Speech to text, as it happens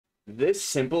this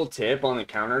simple tip on the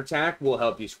counterattack will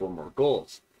help you score more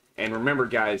goals. And remember,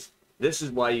 guys, this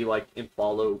is why you like and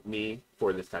follow me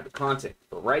for this type of content.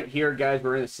 But right here, guys,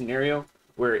 we're in a scenario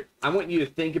where I want you to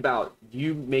think about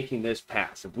you making this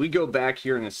pass. If we go back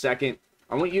here in a second,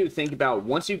 I want you to think about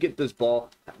once you get this ball,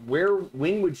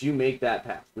 when would you make that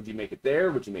pass? Would you make it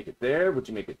there? Would you make it there? Would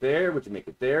you make it there? Would you make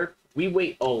it there? We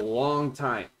wait a long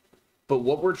time. But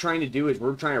what we're trying to do is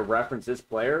we're trying to reference this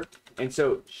player. And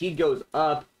so he goes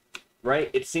up, right?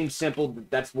 It seems simple, but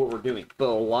that's what we're doing. But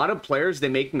a lot of players, they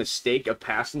make a mistake of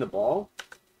passing the ball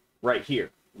right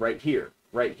here, right here,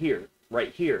 right here,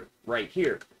 right here, right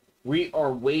here. We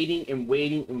are waiting and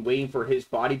waiting and waiting for his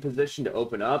body position to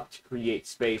open up to create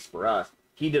space for us.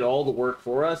 He did all the work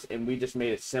for us, and we just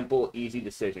made a simple, easy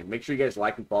decision. Make sure you guys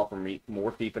like and follow for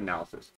more FIFA analysis.